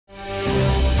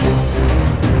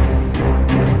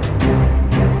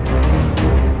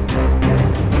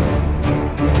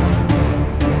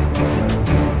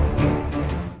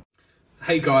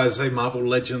Hey guys, hey Marvel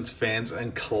Legends fans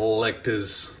and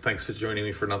collectors. Thanks for joining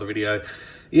me for another video.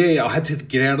 Yeah, I had to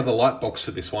get out of the light box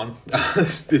for this one.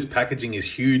 This packaging is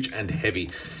huge and heavy.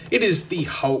 It is the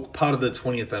Hulk, part of the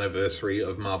 20th anniversary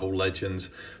of Marvel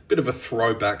Legends. Bit of a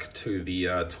throwback to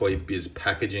the Toy Biz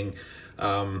packaging.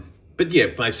 But yeah,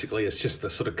 basically it's just the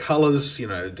sort of colors, you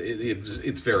know,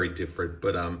 it's very different.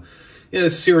 But yeah,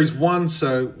 it's series 1,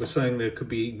 so we're saying there could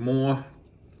be more.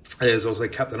 There's also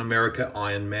Captain America,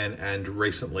 Iron Man, and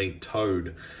recently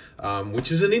Toad, which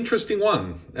is an interesting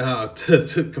one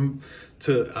to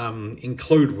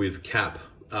include with Cap,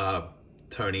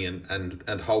 Tony,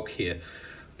 and Hulk here.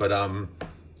 But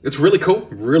it's really cool,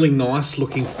 really nice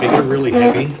looking figure, really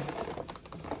heavy.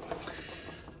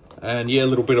 And yeah, a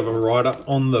little bit of a write-up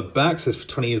on the back. Says for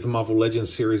 20 years, the Marvel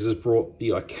Legends series has brought the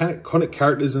iconic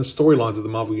characters and storylines of the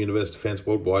Marvel Universe to fans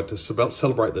worldwide. To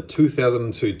celebrate the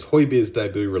 2002 Toy Biz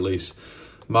debut release,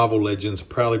 Marvel Legends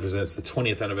proudly presents the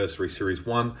 20th anniversary Series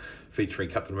 1,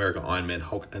 featuring Captain America, Iron Man,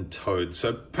 Hulk, and Toad.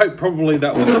 So probably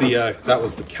that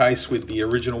was the case with the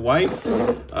original wave.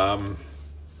 I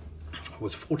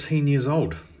was 14 years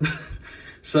old.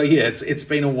 So yeah, it's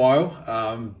been a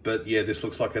while, but yeah, this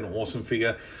looks like an awesome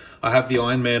figure. I have the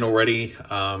Iron Man already,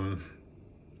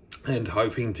 and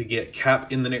hoping to get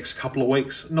Cap in the next couple of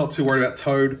weeks. Not too worried about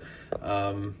Toad,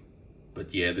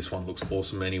 but yeah, this one looks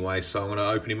awesome anyway, so I'm going to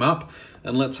open him up,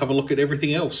 and let's have a look at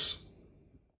everything else.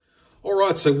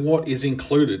 Alright, so what is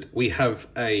included? We have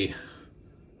a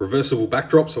reversible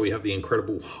backdrop, so we have the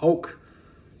Incredible Hulk.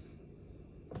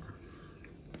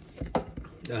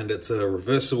 And it's a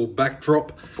reversible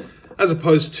backdrop, as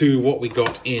opposed to what we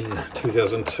got in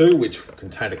 2002, which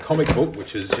contained a comic book,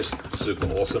 which is just super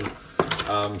awesome.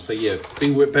 So yeah,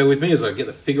 bear with me as I get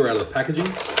the figure out of the packaging.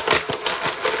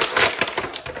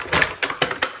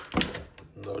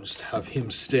 And I'll just have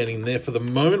him standing there for the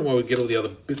moment while we get all the other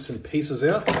bits and pieces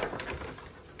out.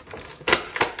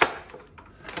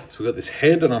 So we've got this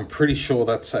head, and I'm pretty sure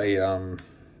that's a...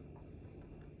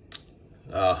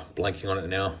 blanking on it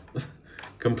now.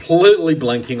 Completely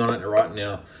blanking on it right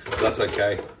now. But that's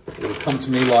okay. It'll come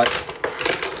to me like...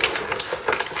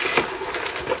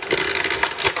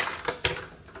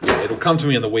 Yeah, it'll come to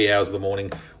me in the wee hours of the morning.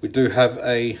 We do have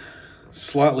a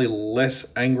slightly less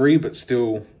angry but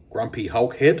still grumpy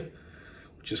Hulk head,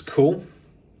 which is cool.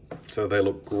 So they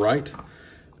look great.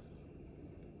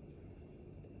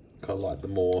 I like the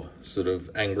more sort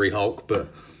of angry Hulk,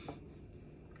 but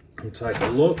we'll take a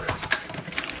look.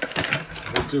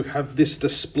 We do have this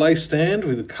display stand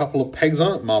with a couple of pegs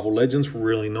on it. Marvel Legends,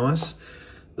 really nice.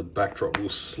 The backdrop will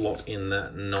slot in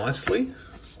that nicely.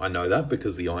 I know that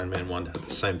because the Iron Man one had the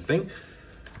same thing.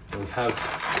 And we have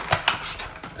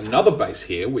another base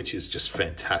here, which is just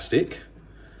fantastic.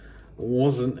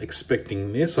 Wasn't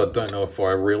expecting this. I don't know if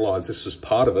I realized this was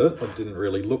part of it. I didn't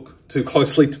really look too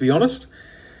closely, to be honest.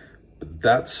 But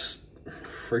that's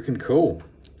freaking cool.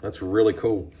 That's really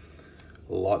cool.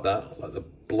 I like that. I like the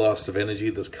blast of energy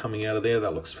that's coming out of there.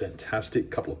 That looks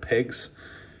fantastic. Couple of pegs.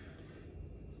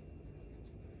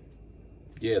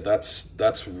 Yeah,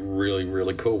 that's really,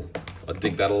 really cool. I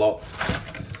dig that a lot.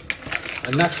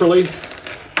 And naturally,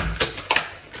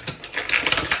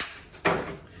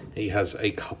 he has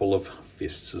a couple of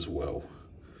fists as well,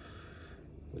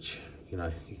 which, you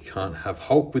know, you can't have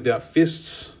Hulk without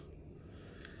fists.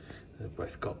 They've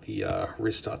both got the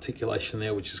wrist articulation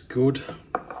there, which is good.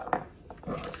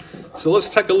 So let's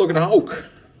take a look at Hulk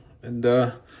and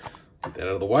get that out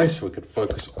of the way so we could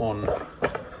focus on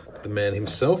the man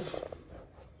himself.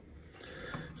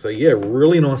 So yeah,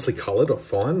 really nicely colored, I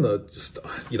find. Just,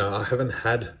 you know, I haven't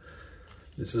had,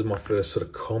 this is my first sort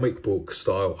of comic book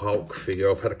style Hulk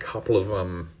figure. I've had a couple of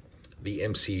the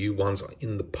MCU ones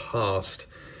in the past,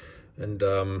 and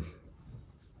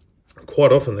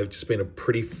quite often they've just been a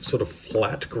pretty sort of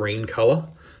flat green color.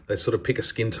 They sort of pick a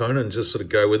skin tone and just sort of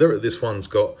go with it. This one's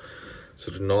got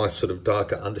sort of nice sort of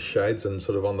darker undershades, and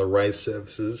sort of on the raised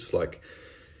surfaces, like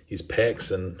his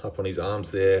pecs and up on his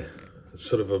arms there, it's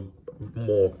sort of a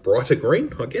more brighter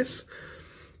green, I guess.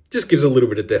 Just gives a little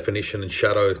bit of definition and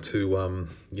shadow to,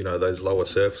 you know, those lower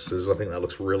surfaces. I think that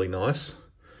looks really nice.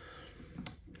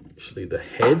 Actually, the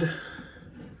head.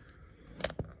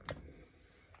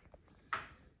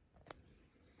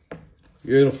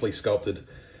 Beautifully sculpted.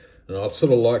 And I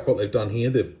sort of like what they've done here.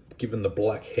 They've given the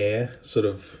black hair sort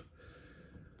of,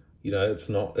 you know, it's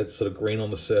sort of green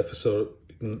on the surface, so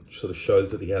it sort of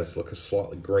shows that he has like a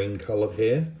slightly green colored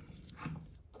hair.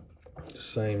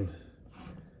 Same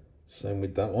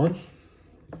with that one.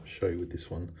 I'll show you with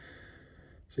this one.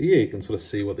 So yeah, you can sort of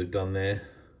see what they've done there.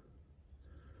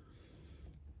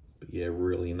 But yeah,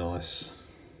 really nice.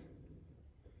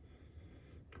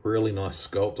 Really nice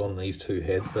sculpt on these two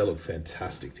heads. They look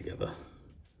fantastic together.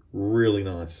 Really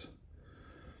nice.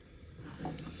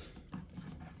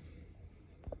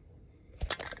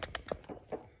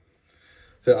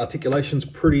 So articulation's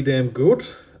pretty damn good.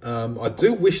 I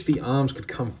do wish the arms could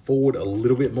come forward a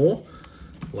little bit more.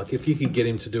 Like if you could get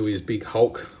him to do his big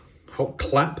Hulk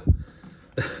clap,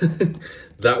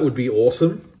 that would be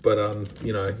awesome. But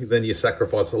you know, then you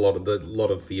sacrifice a lot of the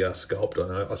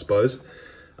sculpt. I suppose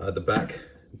the back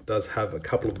does have a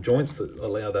couple of joints that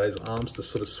allow those arms to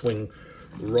sort of swing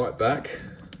right back.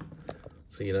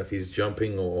 So you know, if he's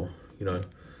jumping or you know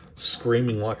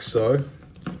screaming like so,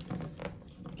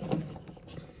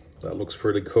 that looks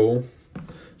pretty cool.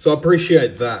 So I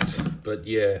appreciate that. But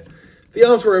yeah, if the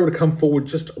arms were able to come forward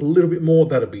just a little bit more,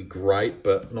 that'd be great,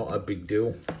 but not a big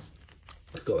deal.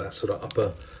 He's got that sort of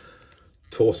upper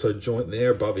torso joint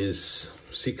there above his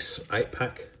 6-8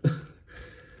 pack.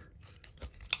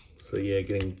 So yeah,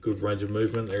 getting good range of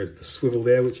movement. There's the swivel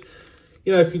there, which,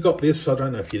 you know, if you got this, I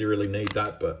don't know if you really need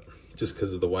that, but just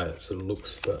because of the way it sort of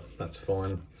looks, but that's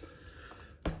fine.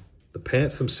 The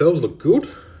pants themselves look good.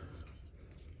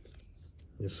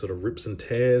 This sort of rips and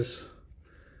tears.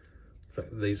 In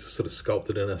fact, these are sort of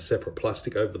sculpted in a separate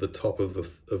plastic over the top of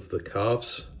the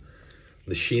calves,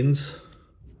 the shins.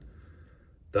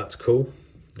 That's cool.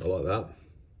 I like that.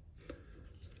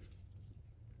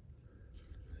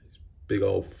 These big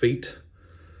old feet.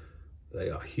 They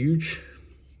are huge.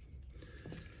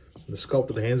 And the sculpt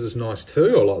of the hands is nice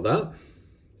too. I like that.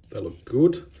 They look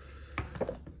good. I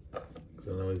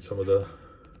know in some of the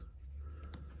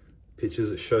pictures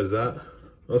it shows that.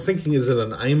 I was thinking, is it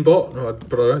an aimbot? No,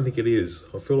 but I don't think it is.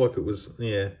 I feel like it was,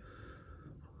 yeah.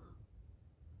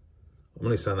 I'm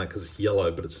only saying that because it's yellow,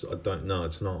 but it's, I don't know,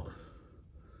 it's not.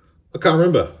 I can't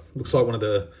remember. Looks like one of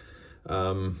the,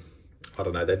 I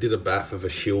don't know, they did a bath of a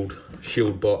shield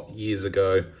bot years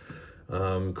ago.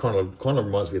 Kind of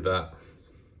reminds me of that.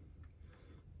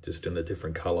 Just in a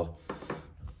different color.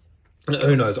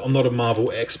 Who knows? I'm not a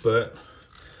Marvel expert.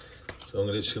 So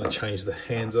I'm just going to change the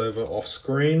hands over off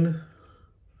screen.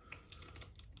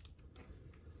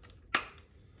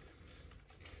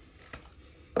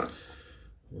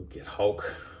 We'll get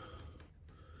Hulk.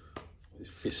 His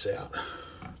fists out.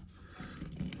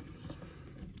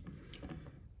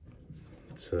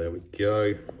 So there we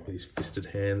go. With his fisted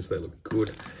hands, they look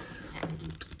good.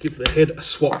 Give the head a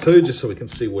swap too, just so we can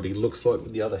see what he looks like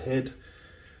with the other head.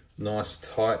 Nice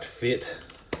tight fit.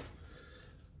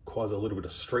 Requires a little bit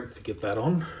of strength to get that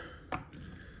on.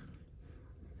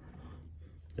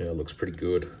 Yeah, it looks pretty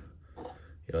good.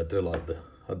 Yeah, I do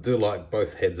like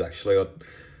both heads actually. I've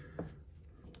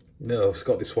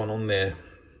got this one on there.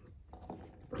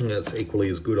 Yeah, it's equally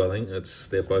as good, I think.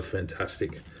 They're both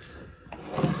fantastic.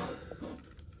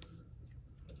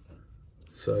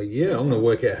 So yeah, I'm gonna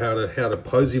work out how to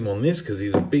pose him on this because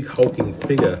he's a big hulking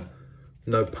figure,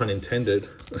 no pun intended.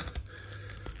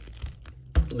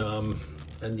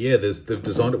 And yeah, they've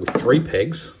designed it with 3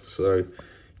 pegs, so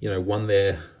you know, 1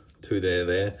 there, 2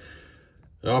 there.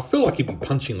 And I feel like he'd be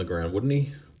punching the ground, wouldn't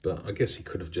he? But I guess he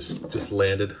could have just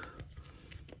landed.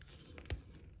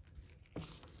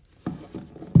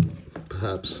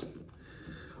 Perhaps.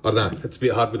 I don't know. It's a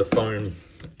bit hard with a phone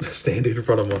standing in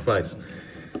front of my face.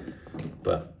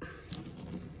 But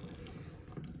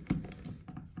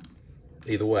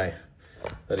either way,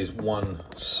 that is one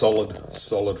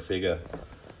solid figure.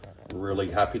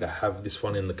 Really happy to have this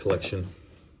one in the collection.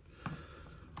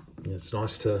 It's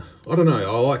nice to, I don't know,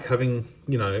 I like having,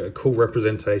 you know, a cool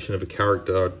representation of a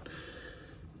character,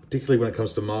 particularly when it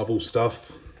comes to Marvel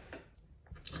stuff.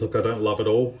 Look, I don't love it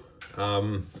all.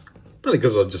 Not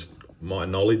because my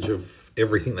knowledge of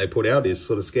everything they put out is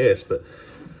sort of scarce, but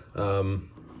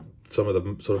some of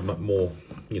the sort of more,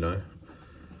 you know,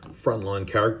 frontline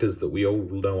characters that we all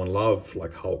know and love,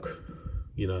 like Hulk.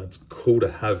 You know, it's cool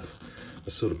to have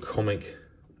a sort of comic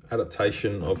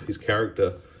adaptation of his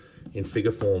character in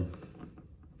figure form.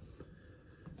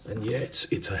 And yeah,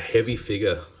 it's a heavy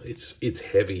figure. It's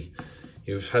heavy.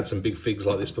 You've had some big figs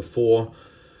like this before.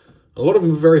 A lot of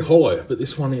them are very hollow, but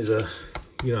this one is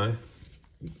you know,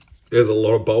 there's a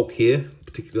lot of bulk here,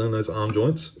 particularly in those arm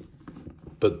joints.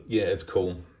 But yeah, it's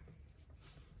cool.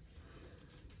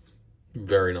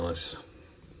 Very nice.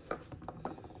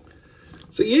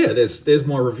 So yeah, there's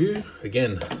my review.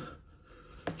 Again,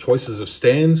 choices of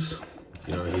stands.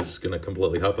 You know, he's going to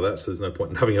completely cover that, so there's no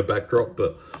point in having a backdrop.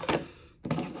 But,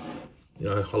 you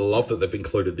know, I love that they've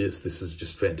included this. This is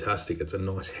just fantastic. It's a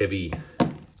nice, heavy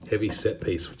set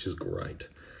piece, which is great.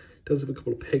 It does have a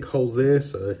couple of peg holes there,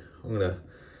 so I'm going to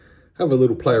have a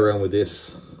little play around with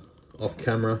this off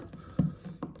camera.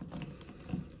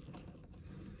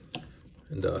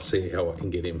 and see how I can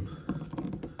get him.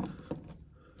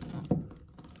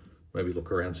 Maybe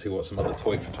look around, see what some other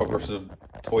toy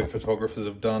photographers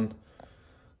have done.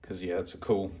 Because yeah, it's a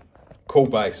cool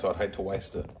base. I'd hate to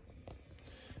waste it.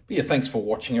 But yeah, thanks for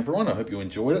watching, everyone. I hope you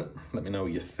enjoyed it. Let me know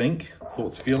what you think,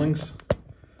 thoughts, feelings.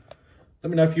 Let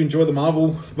me know if you enjoy the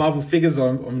Marvel figures.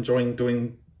 I'm enjoying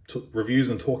doing reviews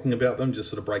and talking about them. Just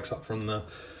sort of breaks up from the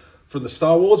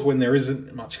Star Wars when there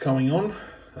isn't much going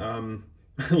on.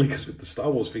 Because with the Star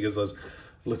Wars figures, I've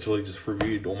literally just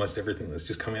reviewed almost everything that's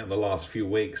just come out in the last few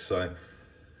weeks. So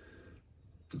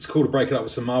it's cool to break it up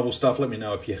with some Marvel stuff. Let me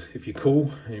know if you're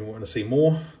cool and you want to see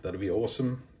more. That'd be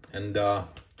awesome. And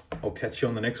I'll catch you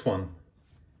on the next one.